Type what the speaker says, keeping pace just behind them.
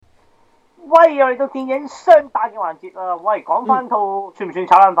喂，又嚟到電影雙打嘅環節啦！喂，講翻套算唔算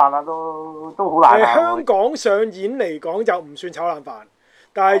炒冷飯啊？都好難啊！香港上演嚟講就唔算炒冷飯，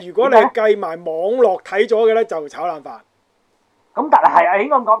但係如果你計埋網絡睇咗嘅咧，就炒冷飯。咁但係係應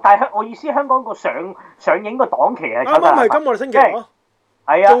該咁講，但係我意思香港個上映個檔期係啱啱係今個星期咯。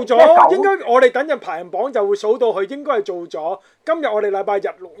係啊，做咗應該我哋等陣排行榜就會數到佢應該係做咗。今日我哋禮拜日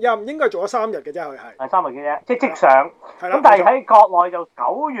錄音，應該係做咗3日嘅啫，佢係3日嘅啫，即上。咁但係喺國內就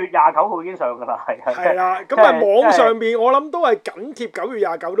9月29號已經上㗎啦，係啦。咁啊網上邊我諗都係緊貼9月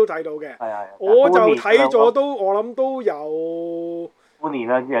29都睇到嘅。係。我就睇咗都我諗都有半年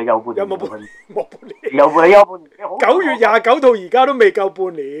啦，有半年。有冇半年？冇半年。有半年。9月29到而家都未夠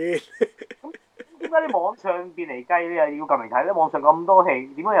半年。點解啲網上邊嚟計你又要撳嚟睇咧？網上咁多戲，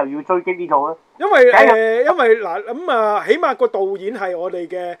點解又要追擊呢套咧？因為嗱咁啊，起碼個導演係我哋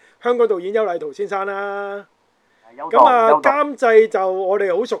嘅香港導演邱禮濤先生啦。咁啊，監製就我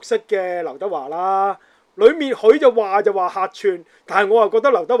哋好熟悉嘅劉德華啦。裡面佢就話客串，但係我又覺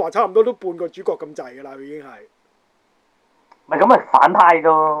得劉德華差唔多都半個主角咁滯㗎啦，佢已經係。唔係咁啊，反派都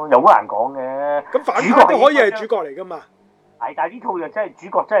又好難講嘅。咁反派都可以係主角嚟㗎嘛？係，但係呢套又真係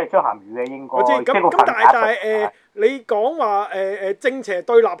主角真係張涵予嘅應該。我知咁但係你講話正邪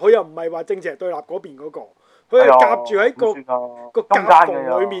對立，佢又唔係話正邪對立嗰邊嗰個，佢係夾住喺個夾縫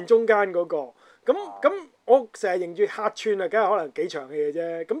裡面中間嗰個。咁我成日認住客串啊，梗係可能幾場戲嘅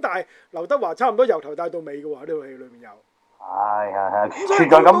啫。咁但係劉德華差唔多由頭帶到尾嘅喎，呢套戲裡面有。係。咁所以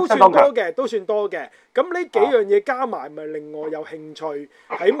都算多嘅，都算多嘅。咁呢幾樣嘢加埋，咪另外有興趣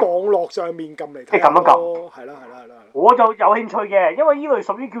喺網絡上面撳嚟睇。即係撳一撳。係啦。我就有興趣嘅，因為呢類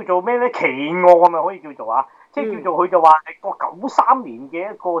屬於叫做咩咧？奇案啊，可以叫做啊，即係叫做佢就話係個93年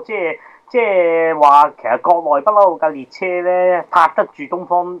嘅一個即係話其實國內不嬲架列車咧拍得住東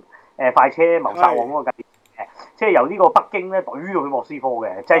方快車謀殺案嗰個架列車嘅，即係由呢個北京咧懟到去莫斯科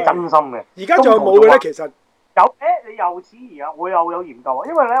嘅，即係真心嘅。而家仲有冇嘅咧？其實有你又似而家我又有研究啊，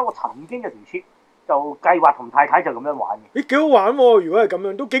因為咧我曾經有條 trip 就計劃同太太就咁樣玩嘅。咦，幾好玩喎！如果係咁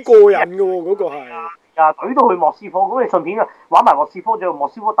樣，都幾過癮嘅喎，嗰個係。懟到去莫斯科，咁你順便玩埋莫斯科，再莫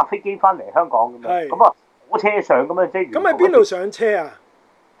斯科搭飛機翻嚟香港咁樣，咁啊火車上咁啊即係。咁喺邊度上車啊？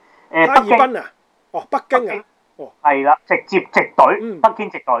哈爾濱啊？哦，北京啊？哦，係啦，直接直懟，北京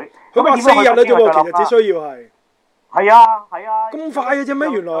直懟。佢話4日啦啫喎，其實只需要係。係啊。咁快嘅啫咩？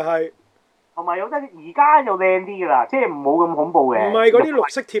原來係。同埋有得而家就靚啲㗎啦，即係唔好咁恐怖嘅。唔係嗰啲綠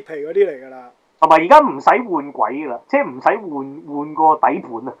色鐵皮嗰啲嚟㗎啦。同埋而家唔使換軌㗎啦，即係唔使換個底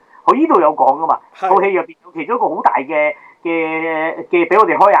盤啊！佢呢度有講噶嘛？套戲入邊有其中一個好大嘅俾我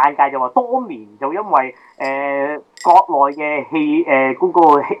哋開眼界，就話當年就因為國內嘅嗰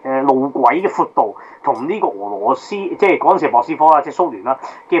個路軌嘅闊度同呢個俄羅斯，即係嗰陣時莫斯科啦，即係蘇聯啦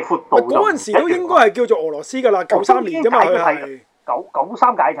嘅闊度。嗰陣時都應該係叫做俄羅斯㗎啦，93年啫嘛，佢係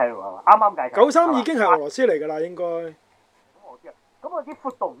93解體喎，啱啱解體。93已經係俄羅斯嚟㗎啦，應該。咁啊啲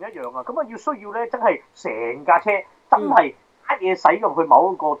闊度唔一樣啊，咁啊要需要咧，真係成架車真係。嘢使入去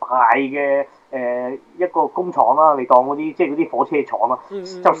某一個大嘅一個工廠啦，你當嗰啲即係嗰啲火車廠啦，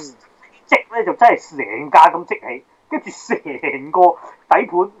就積咧就真係成架咁積起，跟住成個底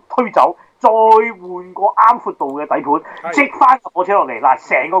盤推走，再換個啱闊度嘅底盤，積翻個火車落嚟嗱，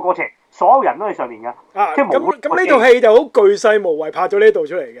成個過程所有人都喺上面㗎，即係冇。咁呢套戲就好巨細無遺拍咗呢度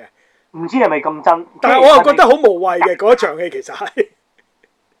出嚟嘅，唔知係咪咁真？但係我又覺得好無謂嘅嗰一場戲其實係。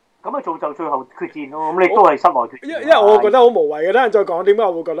咁啊，造就最後決戰咯。咁你都係室內決戰。因為我覺得好無謂嘅，等陣再講點解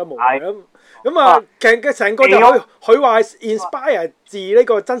我會覺得無謂咁啊，成個就佢話 inspire 自呢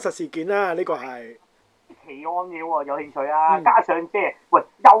個真實事件啦，呢個係奇案嘢喎，有興趣啊！加上即係喂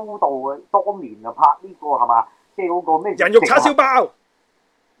邱導啊，當年啊拍呢個係嘛，即係嗰個咩人肉叉燒包。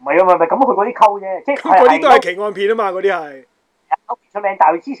唔係咁佢嗰啲溝啫，即係嗰啲都係奇案片啊嘛，嗰啲係。出名，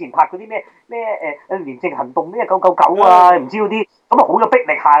但係佢之前拍嗰啲咩廉政行動咩999啊，唔知嗰啲咁啊好有逼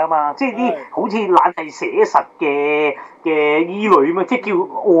力下噶嘛，即係啲好似懶係寫實嘅依類咁啊，即係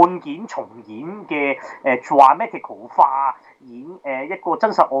叫案件重演嘅dramatical 化演一個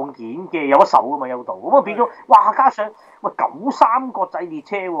真實案件嘅有一手噶嘛有度，咁啊變咗哇加上喂93國際列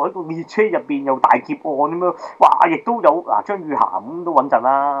車喎，喺個列車入邊又大劫案咁樣，哇亦都有嗱張雨涵咁都穩陣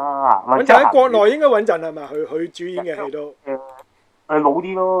啦，穩陣喺國內應該穩陣係咪？佢主演嘅戲都。老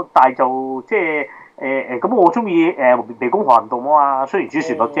啲咯，但係就即係咁我中意湄公河行動啊嘛，雖然主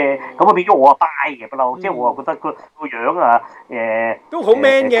旋律啫，咁啊變咗我啊 buy 嘅不嬲，即係我啊覺得個樣啊都好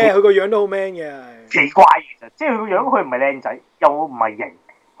man 嘅，佢個樣都好 man 嘅。奇怪其實，即係佢個樣佢唔係靚仔，又唔係型，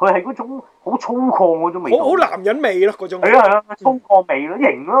佢係嗰種好粗獷嗰種味道。好男人味咯，嗰種。係啊，粗獷味咯，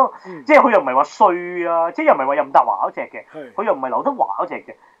型咯，即係佢又唔係話衰啊，即係又唔係話任達華嗰隻嘅，佢又唔係劉德華嗰隻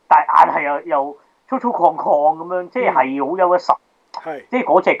嘅，但係硬係又粗粗獷獷咁樣，即係好有一實。即係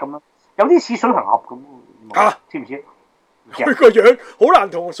嗰隻咁咯，有啲似水行俠咁嚇，知唔知？佢個樣好難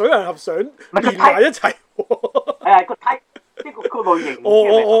同水行俠相連埋一齊喎。係啊，個 type 即係個類型，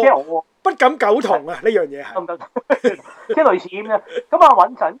即係我不敢苟同啊！呢樣嘢係即係類似咁樣。咁啊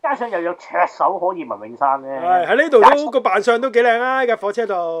穩陣，加上又有灼手可以文詠珊咧。喺呢度都個扮相都幾靚啊！架火車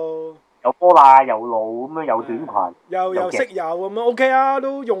度有波罅又露咁樣，又短裙，又識游咁樣 OK 啊，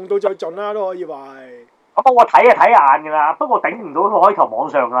都用到最盡啦，都可以話係。咁我睇睇眼㗎啦，不過頂唔到開頭網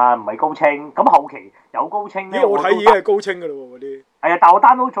上啊，唔係高清。咁後期有高清咧，我睇已經係高清㗎啦喎嗰啲。係啊，但我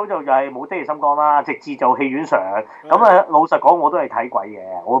download 咗就係冇得意心肝啦，直至就戲院上。咁啊，老實講我都係睇鬼嘅，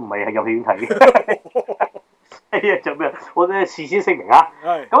我唔係入戲院睇嘅。係啊，做咩？我都事先聲明啊。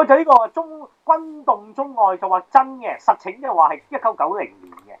係。咁就呢個軍動中外就話真嘅，實情就話係1990年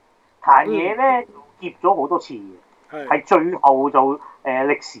嘅。彈嘢咧劫咗好多次嘅，係最後就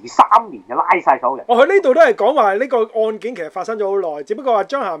歷時3年就拉晒所有人。佢呢度都係講話呢個案件其實發生咗好耐，只不過話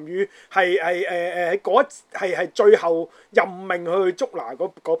張涵予係嗰係最後任命去捉拿嗰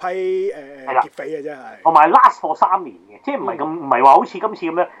批劫匪嘅啫係。同埋 last for 3年嘅，即係唔係話好似今次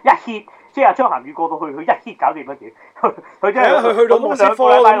咁樣一 hit，即係阿張涵予過到去佢一 hit 搞掂乜嘢？佢真係去到莫斯科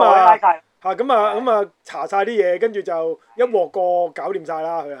咁啊！嚇咁啊查晒啲嘢，跟住就一鑊過搞掂晒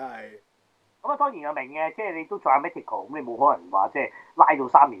啦，佢係。咁啊當然又明嘅，即係你都做 medical，咁你冇可能話即係拉到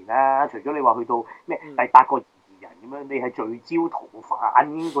3年啦。除咗你話去到咩第8個疑人咁樣，你係聚焦逃犯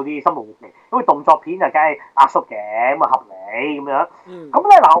嗰啲心路歷程，因為動作片就梗係壓縮嘅，咁啊合理咁樣。咁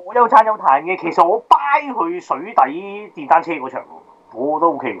咧嗱，我有讚有彈嘅，其實我 buy 去水底電單車嗰場，我覺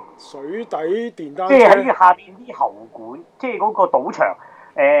得 OK 喎。水底電單車。即係喺下邊啲喉管，即係嗰個賭場。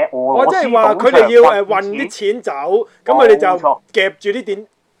我即係話佢哋要運啲錢走，咁佢哋就夾住啲電，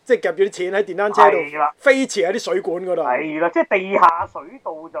即係夾住啲錢喺電單車度飛馳喺啲水管嗰度。係啦，即係地下水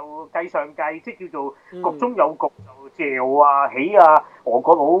道就計上計，即係叫做局中有局就嚼啊起啊，俄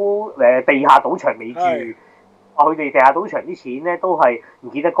國佬地下賭場未住，話佢哋地下賭場啲錢咧都係唔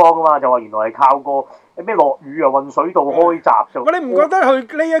見得光噶嘛，就話原來係靠個咩落雨啊運水道開閘就。你唔覺得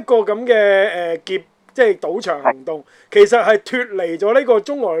佢呢一個咁嘅劫？即係賭場行動，其實係脫離咗呢個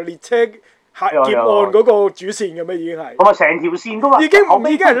中俄列車劫案嗰個主線嘅咩？已經係。咁啊，成條線都已經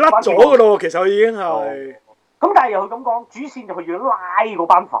係甩咗嘅咯喎，其實已經係。咁但係又佢咁講，主線就係要拉嗰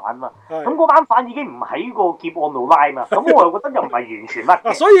班犯嘛。咁嗰班犯已經唔喺個劫案度拉嘛。咁我又覺得又唔係完全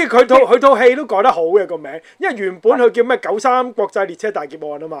甩。所以佢套戲都改得好嘅個名，因為原本佢叫咩93國際列車大劫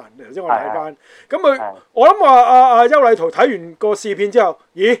案啊嘛。頭先我睇翻，咁我諗話阿邱禮濤睇完個試片之後，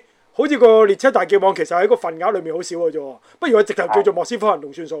咦？好似個列車大劫案其實喺個份額裏面好少嘅啫喎，不如我直頭叫做莫斯科行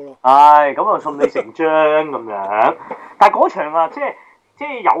動算數咯。係咁啊，順理成章咁樣。但係嗰場啊，即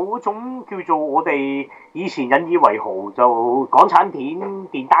係有種叫做我哋以前引以為豪就港產片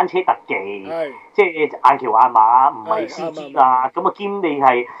電單車特技，即係硬橋硬馬，唔係 CG 啊。咁啊兼你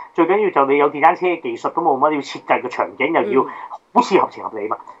係最緊要就你有電單車嘅技術，咁我乜要設計個場景又要好似合情合理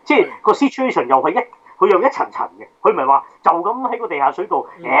嘛。即係個 situation 又係佢又一層層嘅，佢唔係話就咁喺個地下水道，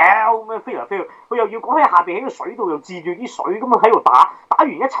咁樣飛嚟飛去，佢又要講喺下邊喺個水道又治住啲水，咁啊喺度打完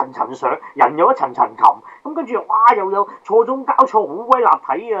一層層上，人又一層層擒，咁跟住哇又有錯綜交錯，好鬼立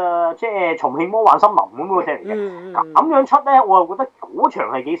體啊！即係重慶魔幻森林咁嗰隻嚟嘅，咁樣出咧，我又覺得嗰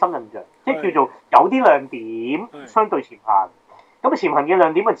場係幾深印象，即係叫做有啲亮點，相對潛行。咁啊潛行嘅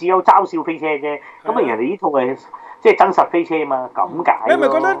亮點啊只有嘲笑飛車啫，咁啊人哋呢套係。即係真實飛車嘛，咁解。你係咪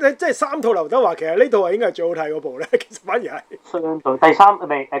覺得你即係3套劉德華，其實呢套係應該係最好睇嗰部咧？其實反而係。相對第3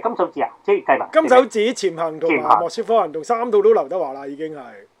咪金手指啊，即係計埋。金手指、潛行同埋莫斯科行動3套都劉德華啦，已經係。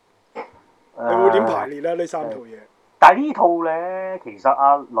你會點排列咧？呢3套嘢？但係呢套咧，其實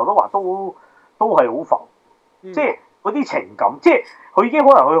阿劉德華都係好浮，即係嗰啲情感，即係佢已經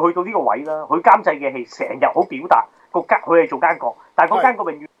可能去到呢個位啦。佢監製嘅戲成日好表達佢係做奸角，但係嗰奸角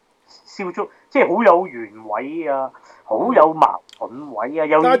永遠。笑足，即係好有原委啊，好有矛盾位啊，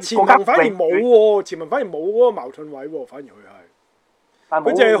又但係潛行反而冇喎，潛行反而冇嗰個矛盾位喎，反而佢係，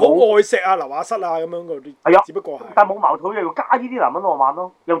佢淨係好愛錫啊、劉亞瑟啊咁樣嗰啲，係啊，只不過係，但係冇矛盾又要加呢啲男人浪漫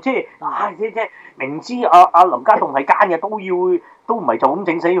咯，又即係，即係明知阿林家棟係奸嘅，都唔係就咁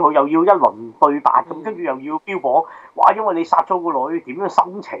整死佢，又要一輪對白咁，跟住又要標榜，哇！因為你殺咗個女，點樣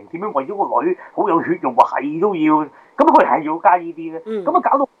心情，點樣為咗個女好有血肉，係都要，咁佢係要加呢啲咧，咁啊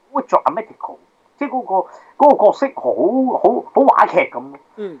搞到。好 dramatical， 即係嗰個角色好話劇咁。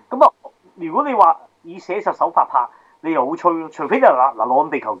咁啊，如果你話以寫實手法拍，你又好吹咯。除非就嗱《流浪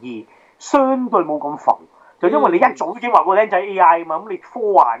地球2》相對冇咁浮，就因為你一早已經話個僆仔 AI 啊嘛，咁你科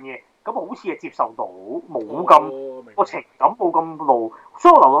幻嘅，咁好似係接受到，冇咁個情感冇咁露。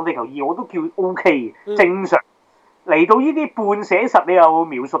所以《流浪地球2》我都叫 OK 正常。嚟到呢啲半寫實，你又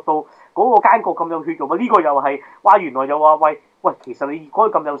描述到嗰個奸角咁有血肉啊！呢個又係哇，原來又話喂，其實你嗰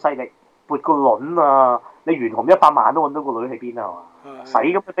個咁有勢力，撥個卵啊！你懸紅100萬都揾到個女喺邊啊嘛？使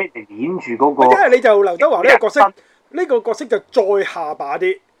咁俾人哋攆住嗰個。一係你就劉德華呢個角色，呢個角色就再下把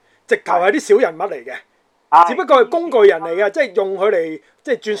啲，直頭係啲小人物嚟嘅，只不過係工具人嚟嘅，即係用佢嚟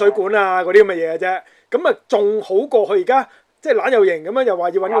即係轉水管啊嗰啲咁嘅嘢嘅啫。咁啊仲好過佢而家即係懶有型咁樣，又話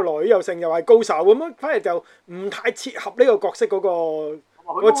要揾個女又成，又係高手咁樣，反而就唔太切合呢個角色嗰個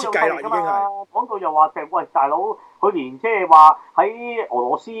設計啦，已經係。講到又話喂大佬，佢連即係話喺俄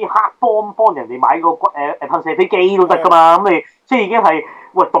羅斯黑幫人哋買個噴射飛機都得㗎嘛，咁你即係已經係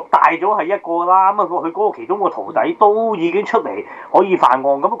喂獨大咗係一個啦，咁啊佢嗰個其中個徒弟都已經出嚟可以犯案，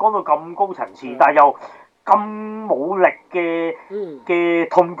咁講到咁高層次，但係又咁冇力嘅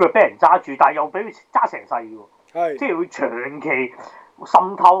痛腳俾人揸住，但係又俾佢揸成世喎，即係會長期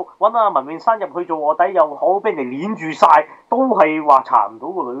滲透揾阿文詠珊入去做臥底又好，俾人哋攆住晒，都係話查唔到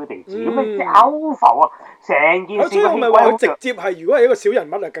個女嘅地址，咁你好浮啊！成件事所以我咪話佢直接係，如果係一個小人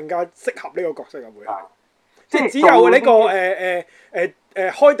物啊，更加適合呢個角色啊，會係即係只有呢個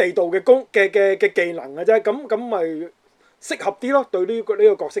開地道嘅技能嘅啫，咁咪適合啲咯。對呢個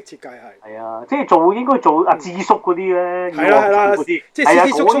角色設計係啊，即係應該做阿智叔嗰啲咧，係啦，即係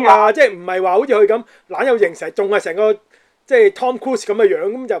斯叔叔啊，即係唔係話好似佢咁懶有型，仲係成個即係 Tom Cruise 咁嘅樣，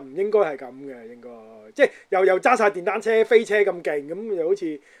咁就唔應該係咁嘅，應該即係又揸晒電單車飛車咁勁，咁又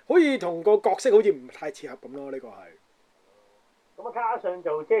好似同個角色好似唔太切合咁咯，呢個係。咁啊，加上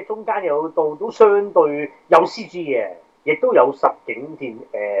就即係中間有度都相對有 CG 嘅，亦都有實景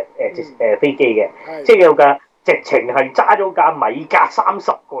飛機嘅，即係有架直情係揸咗架米格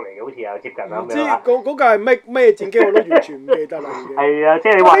30過嚟嘅，好似有接近咁樣。唔知嗰架係咩戰機我都完全唔記得啦。係啊，即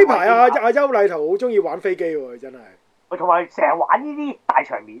係你話呢排阿邱禮濤好中意玩飛機喎，真係。同埋成日玩呢啲大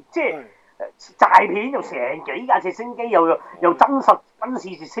場面，即係債片又成幾架直升機，又真實軍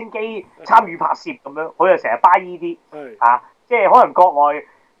事直升機參與拍攝咁樣，佢又成日 buy 呢啲嚇，即係可能國內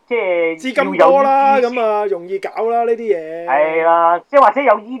即係資金多啦，咁啊容易搞啦呢啲嘢。係啦，即係或者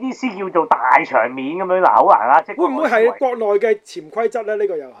有呢啲先叫做大場面咁樣嗱，好難啦。即係會唔會係國內嘅潛規則咧？呢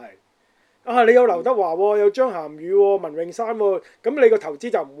個又係啊，你有劉德華喎，有張涵予喎，文詠珊喎，咁你個投資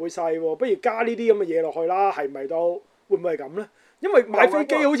就唔會細喎，不如加呢啲咁嘅嘢落去啦，係咪都？會唔會係咁咧？因為買飛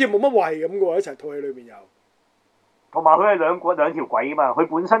機好似冇乜謂咁嘅喎，一齊套戲裏面有。同埋佢係兩條軌啊嘛，佢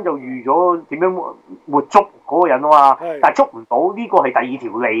本身就預咗點樣活捉嗰個人啊嘛，但係捉唔到，呢個係第二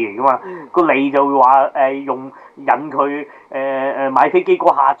條脷嚟噶嘛。個脷就會話用引佢買飛機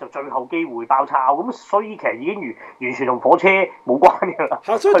嗰下就最後機會爆炒，咁所以其實已經完全同火車冇關嘅啦。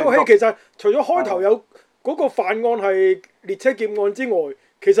所以套戲其實除咗開頭有嗰個犯案係列車劫案之外，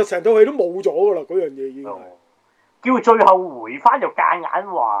其實成套戲都冇咗噶啦，嗰樣嘢已經係。叫最後回翻就夾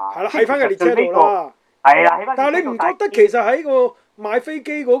硬話，係啦，喺翻個列車度啦。係啦，但係你唔覺得其實喺個買飛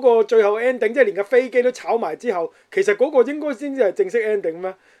機嗰個最後 ending，即係連架飛機都炒埋之後，其實嗰個應該先至係正式 ending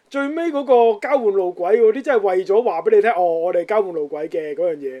咩？最尾嗰個交換路軌嗰啲，真係為咗話俾你聽，我哋交換路軌嘅嗰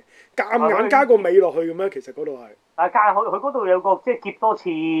樣嘢，夾硬加個尾落去嘅咩？其實嗰度係。佢嗰度有個即係劫多次。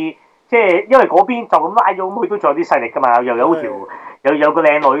即係因為嗰邊就咁拉咗，咁佢都仲有啲勢力㗎嘛，又有條有個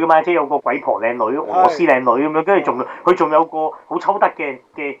靚女㗎嘛，即係有個鬼婆靚女、俄羅斯靚女咁樣，跟住佢仲有個好抽得嘅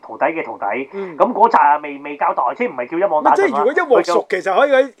徒弟嘅徒弟，咁嗰扎未交代，即係唔係叫一網打盡啦。即係如果一鑊熟，其實可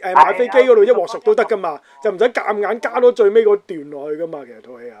以喺買飛機嗰度一鑊熟都得㗎嘛，就唔使夾硬加到最尾嗰段落去㗎嘛，其實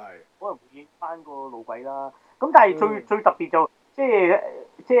套戲係。可能回應翻個路軌啦，咁但係最特別就即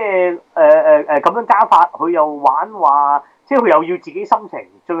係咁樣加法，佢又玩話。即係佢又要自己心情，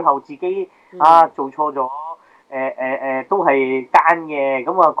最後自己做錯咗，都係奸嘅，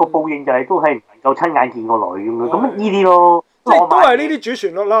咁啊個報應就係都係唔能夠親眼見個女咁樣，咁呢啲咯，即係都係呢啲主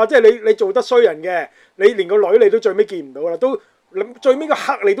旋律啦。即係你做得衰人嘅，你連個女你都最尾見唔到啦，都最尾個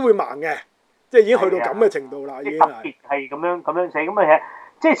黑你都會盲嘅，即係已經去到咁嘅程度啦，已經係。特別係咁樣寫，咁啊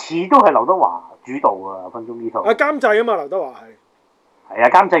即係似都係劉德華主導啊，分鐘呢套。監製啊嘛，劉德華係。係啊，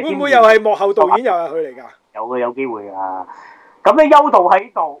監製。會唔會又係幕後導演又係佢嚟㗎？有機會㗎。咁你優導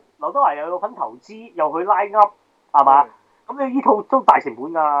喺度，劉德華又有份投資，又去拉噏，係嘛？咁你呢套都大成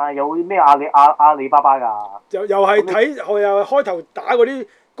本㗎，有啲咩阿里巴巴㗎？又係睇，又開頭打嗰啲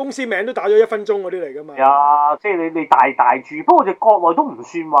公司名都打咗1分鐘嗰啲嚟㗎嘛？係啊，即係你大住，不過就國內都唔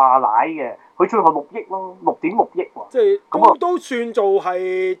算話奶嘅，佢最後6億咯，6.6億喎。即係咁都算做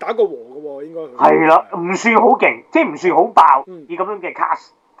係打個和㗎喎，應該。係啦，唔算好勁，即係唔算好爆，以咁樣嘅 cast。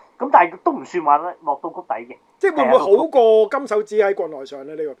咁但係都唔算話咧落到谷底嘅，即係會唔會好過金手指喺國內上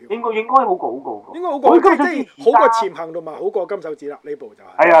咧？呢個票應該好過。應該好過，即係好過潛行同埋好過金手指啦。呢部就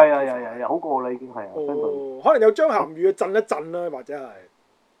係。係好過啦，已經係。可能有張涵予嘅震一震啦，或者係。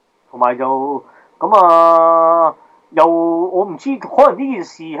同埋就咁啊，又我唔知，可能呢件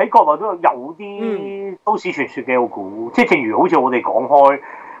事喺國內都有啲都市傳說嘅，我估，即係正如好似我哋講開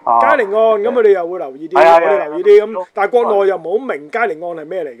佳寧案咁，佢哋又會留意啲，我哋留意啲咁，但係國內又冇明佳寧案係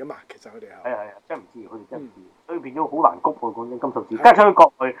咩嚟噶嘛，其實佢哋係真唔知，佢哋真唔知，所以變咗好難谷喎，講真金手指，加上佢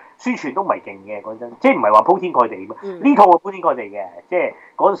國內宣傳都唔係勁嘅，講真，即係唔係話鋪天蓋地咁，呢套係鋪天蓋地嘅，即係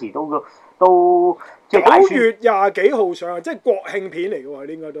嗰陣時都即係9月20幾號上，即係國慶片嚟嘅喎，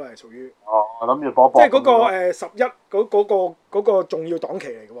應該都係屬於。我諗住播。即係嗰個11嗰個重要檔期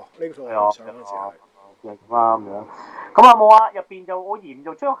嚟嘅喎，呢套上嗰陣時係。咁樣，咁啊冇啊，入邊就我嫌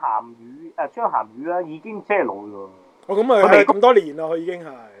就張涵予啦，已經即係老咗。咁啊，咁多年啦，佢已經係。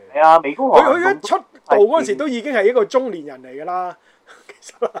係啊，湄公河。佢一出道嗰陣時都已經係一個中年人嚟㗎啦。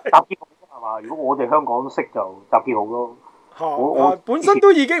其實係。集結號係嘛？如果我哋香港識就集結號咯。我本身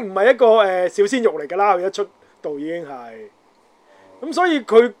都已經唔係一個小鮮肉嚟㗎啦，佢一出道已經係。咁所以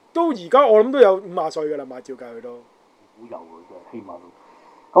佢都而家我諗都有50歲㗎啦，照計佢都。好有啊，真係起碼。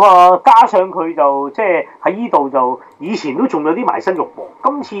咁啊，加上佢就即係喺依度就以前都仲有啲埋身肉搏，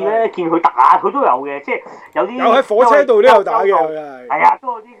今次咧見佢打佢都有嘅，即係有啲。有喺火車度都有打嘅，佢係。係啊，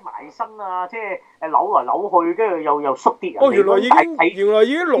都有啲埋身啊，即係扭嚟扭去，跟住又縮啲人。原來已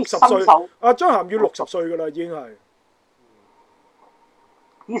經60歲。阿張涵予60歲㗎啦，已經係。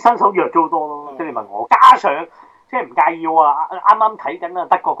啲新手弱咗好多咯，即係你問我，加上即係唔介意喎，啱啱睇緊啊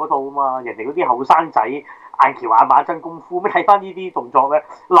德國嗰套啊嘛，人哋嗰啲後生仔硬橋硬馬真功夫，咩睇翻呢啲動作咧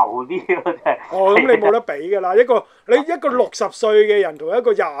流啲咯，真係。咁你冇得比㗎啦，一個60歲嘅人同一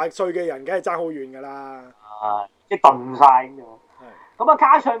個20歲嘅人，梗係爭好遠㗎啦。即係燉晒咁樣。咁啊，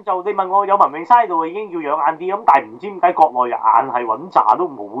加上就你問我有文詠珊喺度已經要養眼啲，咁但係唔知點解國內硬係穩紮都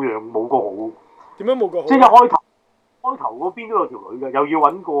冇個好。點樣冇個好？即係一開頭嗰邊都有條女嘅，又要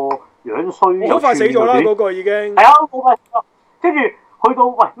揾個樣衰。好快死咗啦！嗰個已經。係啊，好快死咗。跟住去到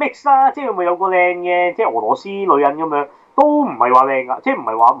喂 mix 啦，即係咪有個靚嘅，即係俄羅斯女人咁樣，都唔係話靚㗎，即係唔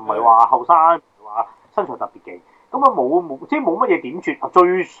係話後生，唔係話身材特別勁。咁啊冇，即係冇乜嘢點綴，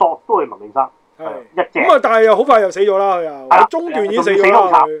最索都係文詠珊。一隻。咁但係又好快又死咗啦，佢又。係中段已經死咗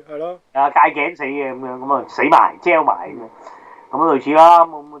啦，係咯。戒頸死嘅咁樣，咁啊死埋，焦埋咁樣，咁啊類似啦，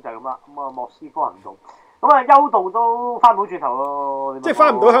咁就係咁啦。咁啊莫斯科行動。咁啊，優度都翻唔到轉頭咯，即係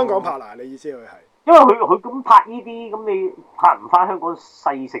翻唔到香港拍啦，你意思佢係？因為佢咁拍呢啲，咁你拍唔翻香港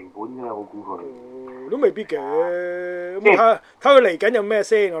細成本嘅，我估佢。都未必嘅，咁睇佢嚟緊有咩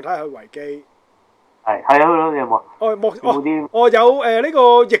先，我睇下佢維基。係啊，你有冇？有呢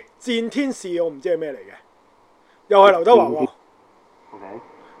個逆戰天使，我唔知係咩嚟嘅，又係劉德華喎。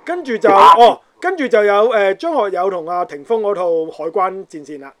跟住就有張學友同阿霆鋒嗰套海關戰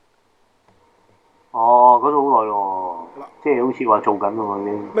線啦。嗰度好耐咯，即係好似話做緊喎已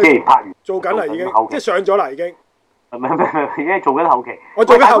經，即係拍完做緊啦已經，即係上咗啦已經。唔係，而家做緊後期。我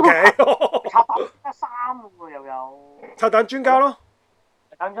做緊後期。拆彈專家3喎又有。拆彈專家咯。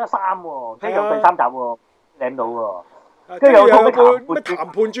拆彈專家3喎，即係有第3集喎，領到喎。跟住有套咩談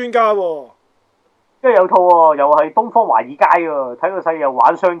判專家喎。跟住有套喎，又係東方華爾街喎，睇個勢又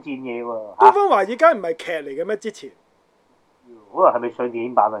玩商戰嘢喎。東方華爾街唔係劇嚟嘅咩？之前？可能係咪上電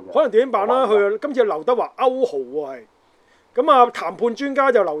影版啊？可能電影版啦，佢今次劉德華歐豪喎係，咁啊談判專家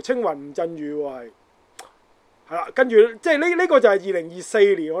就劉青雲、吳鎮宇喎係啦，跟住即係呢個就係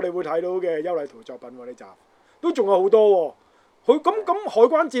2024年我哋會睇到嘅邱禮濤作品喎，呢集都仲有好多喎，佢咁海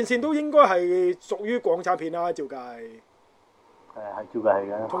關戰線都應該係屬於港產片啦，照計。係照計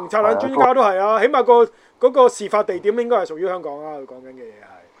係嘅。同拆彈專家都係啊，起碼嗰個事發地點應該係屬於香港啊，佢講緊嘅嘢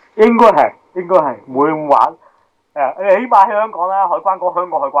係。應該係，唔會咁玩。起碼喺香港啦，海關講香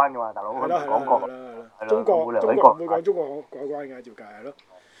港海關㗎嘛，大佬。係啦，講國。中國唔會講中國海關嘅，照計係咯。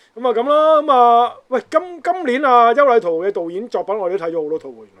咁啊咁啦，咁啊，喂，今年啊，邱禮濤嘅導演作品我哋都睇咗好多套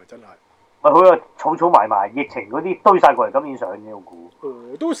喎，原來真係。佢啊，儲埋疫情嗰啲堆晒過嚟，今年上嘅我估。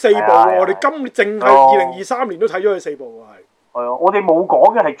都4部喎，我哋淨係2023年都睇咗佢4部喎，係。係啊，我哋冇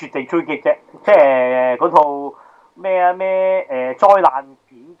講嘅係絕地追擊啫，即係嗰套咩災難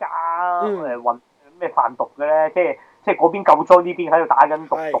片加咩販毒嘅咧，即係嗰邊救災呢邊喺度打緊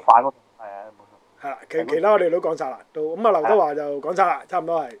毒販嗰度，係啊，冇錯。係啦，其他我哋都講晒啦，都咁啊，劉德華就講晒啦，差唔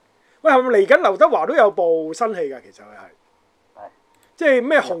多係。喂，係咪嚟緊劉德華都有部新戲㗎？其實佢係，即係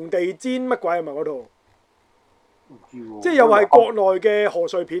咩紅地氈乜鬼啊嘛嗰套？唔知喎。即係又係國內嘅賀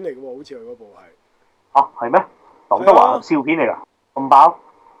歲片嚟嘅喎，好似佢嗰部係。啊，係咩？劉德華笑片嚟㗎，咁爆？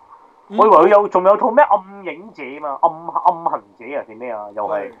我以為佢仲有套咩暗影者嘛，暗行者啊定咩啊？又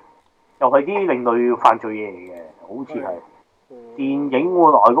係啲另類犯罪嘢嚟嘅，好似係電影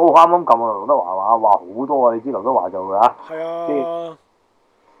喎。嗱，嗰個啱啱撳啊，劉德華話好多啊！你知劉德華就㗎，即係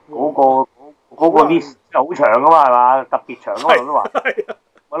嗰個 list 好長㗎嘛，係嘛？特別長㗎嘛，劉德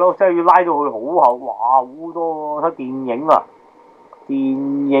華。係咯，真係要拉到佢好後，哇好多睇電影啊，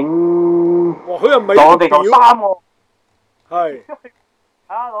電影哇！佢又唔係攞地球三喎，係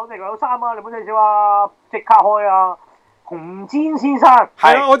攞地球三啊！你本少少啊，即刻開啊！紅氈先生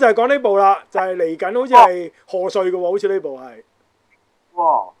係啊，我就係講呢部啦，就係嚟緊，好似係賀歲嘅喎，好似呢部係。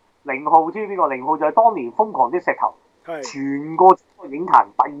哇！零號知唔知邊個？零號就係當年瘋狂的石頭，係全個影壇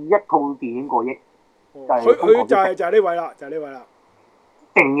第一套電影過億，佢就係呢位啦，就係呢位啦。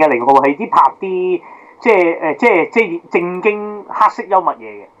勁嘅零號係啲拍啲即係正經黑色幽默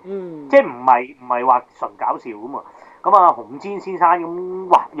嘢嘅，即係唔係話純搞笑咁啊！咁啊紅氈先生咁，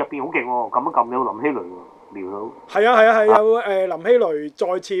哇入邊好勁喎，撳一撳有林熙蕾喎，撩到。係啊，有林熙蕾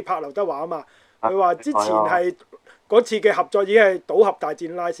再次拍劉德華啊嘛，佢話之前係嗰次嘅合作已經係賭俠大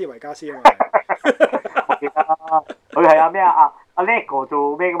戰拉斯維加斯啊嘛。我記得佢係咩啊？阿叻哥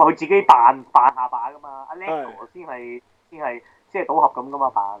做咩噶嘛？佢自己扮下巴噶嘛？阿叻哥先係即係賭俠咁噶嘛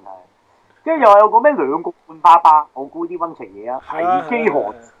扮係。跟住又有個咩兩個半爸爸，我估啲溫情嘢啊，危機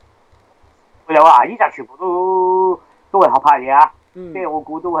河。有啊，呢集全部都係合拍嘢啊，即係我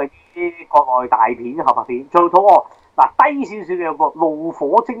估都係啲國內大片合拍片。最好喎，嗱低少少嘅有個《怒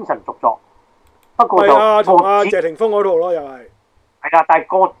火精神》續作，不過就同阿謝霆鋒嗰套咯，又係。係啊，但係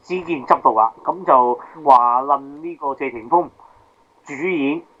郭子健執導啦，咁就話論呢個謝霆鋒主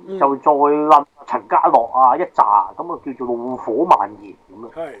演，就再論陳家樂啊一紮，咁啊叫做怒火蔓延咁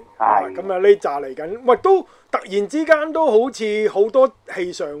啊。係咁啊呢紮嚟緊，喂都突然之間都好似好多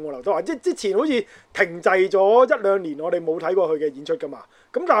戲上喎，劉德華即係之前好似停滯咗一兩年，我哋冇睇過佢嘅演出噶嘛。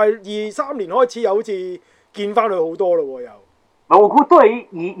咁但係23年開始又好似見翻佢好多咯喎又。我估都係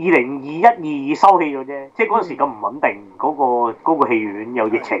2021、22收氣咗啫，即係嗰陣時咁唔穩定，嗰個戲院有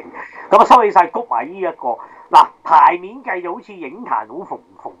疫情，咁啊收起晒，谷埋呢一個嗱牌面計就好似影壇好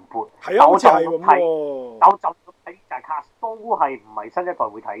蓬勃，係啊，好似係咁喎。有就睇就係卡都係唔係新一代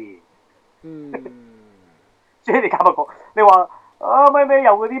會睇嘅。即係你坦白講，你話啊咩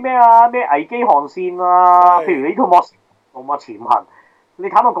有嗰啲咩啊咩危機航線啊，譬如呢套莫斯科潛行。你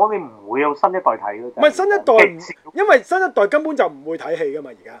坦白講，你唔會有新一代睇咯。唔係新一代，因為新一代根本就唔會睇戲噶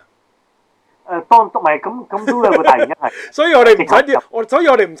嘛，而家。當唔係咁都有個大原因係。所以我哋唔使點，所以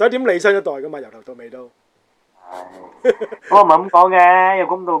我哋唔使點理新一代噶嘛，由頭到尾都。我唔係咁講嘅，有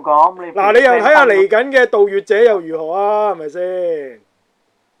公道講。嗱，你又睇下嚟緊嘅《盜月者》又如何啊？係咪先？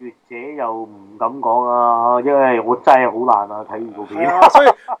月者又唔敢講啊，因為我真係好難啊睇完部片。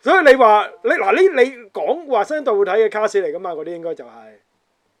所以你話你講話新一代會睇嘅卡士嚟噶嘛？嗰啲應該就係。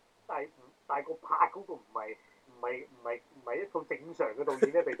但係個拍嗰個唔係一套正常嘅導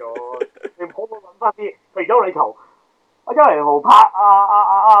演咧，變咗你可唔可以揾翻啲？譬如邱禮濤，阿邱禮濤拍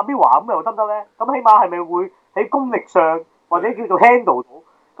阿 Mirror 咁又得唔得咧？咁起碼係咪會喺功力上或者叫做 handle 到？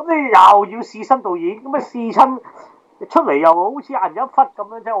咁你又要試新導演，咁啊試親出嚟又好似硬一忽咁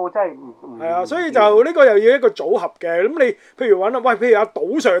樣啫，我真係唔係啊，所以就呢個又要一個組合嘅。咁你譬如揾譬如阿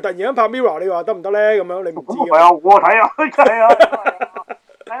賭 Sir 突然間拍 Mirror，你話得唔得咧？咁樣你唔知係啊，我睇啊，真係啊。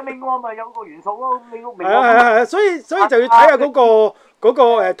命案咪有個元素咯，係啊，所以就要睇下嗰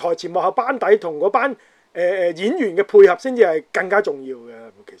個台前幕後班底同嗰班演員嘅配合先至係更加重要嘅。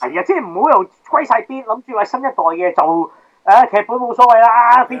其實係啊，即係唔好又歸晒邊，諗住話新一代嘅就劇本冇所謂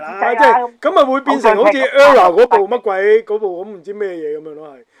啦，飛紙仔啊，咁啊會變成好似 Ella 嗰部乜鬼嗰部咁唔知咩嘢咁樣咯，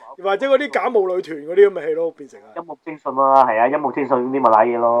係或者嗰啲假冒女團嗰啲咁嘅戲咯，變成音樂精訊啊，係啊，音樂精訊啲咪瀨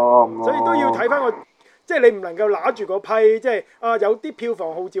嘢咯，所以都要睇翻個。即係你唔能夠揦住個批，即係有啲票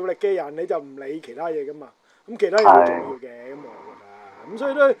房號召力嘅人，你就唔理其他嘢噶嘛。咁其他嘢都重要嘅，咁我覺得。咁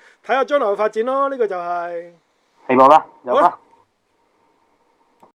所以都睇下將來嘅發展咯。呢個就係希望啦，有啦。